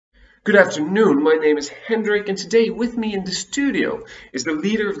Good afternoon, my name is Hendrick, and today with me in the studio is the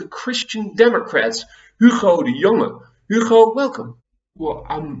leader of the Christian Democrats, Hugo de Jonge. Hugo, welcome. Well,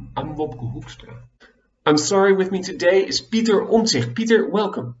 I'm Wopke Hoekstra. I'm sorry, with me today is Pieter Omtzigt. Pieter,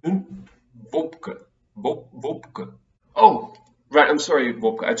 welcome. Wopke. Wopke. Oh, right, I'm sorry,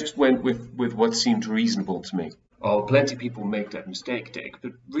 Wopke. I just went with what seemed reasonable to me. Oh, plenty of people make that mistake, Dick,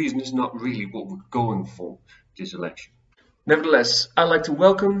 but reason is not really what we're going for this election. Nevertheless, I'd like to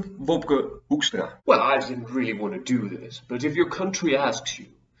welcome Wopke Hoekstra. Well, I didn't really want to do this, but if your country asks you,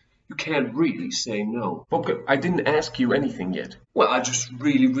 you can't really say no. Wopke, I didn't ask you anything yet. Well, I just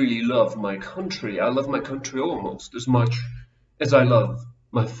really love my country. I love my country almost as much as I love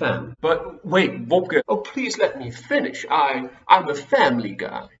my family. But wait, Wopke, oh please let me finish. I'm a family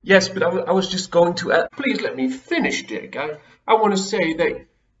guy. Yes, but I was just going to ask. Please let me finish, Dick. I want to say that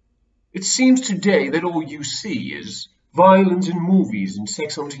it seems today that all you see is violence in movies and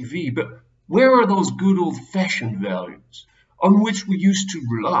sex on TV, but where are those good old-fashioned values on which we used to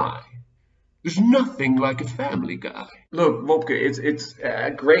rely? There's nothing like a family guy. Look, Wopke, it's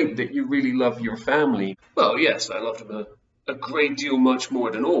great that you really love your family. Well, yes, I love them a great deal much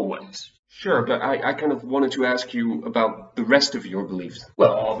more than always. Sure, but I kind of wanted to ask you about the rest of your beliefs.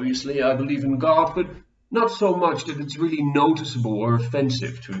 Well, obviously I believe in God, but not so much that it's really noticeable or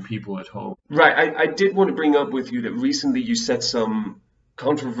offensive to the people at home. Right, I did want to bring up with you that recently you said some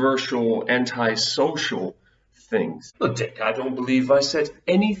controversial, anti-social things. Look, Dick, I don't believe I said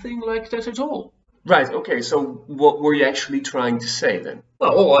anything like that at all. Right, okay, so what were you actually trying to say then?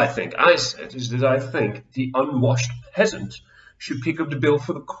 Well, all I think I said is that I think the unwashed peasant should pick up the bill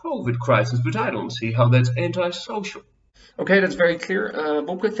for the COVID crisis, but I don't see how that's anti-social. Okay, that's very clear.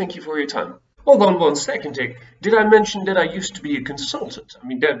 Wopke, thank you for your time. Hold on one second, Dick. Did I mention that I used to be a consultant? I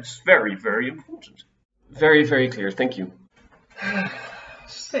mean, that's very important. Very clear, thank you.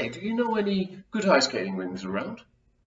 Say, do you know any good ice skating rings around?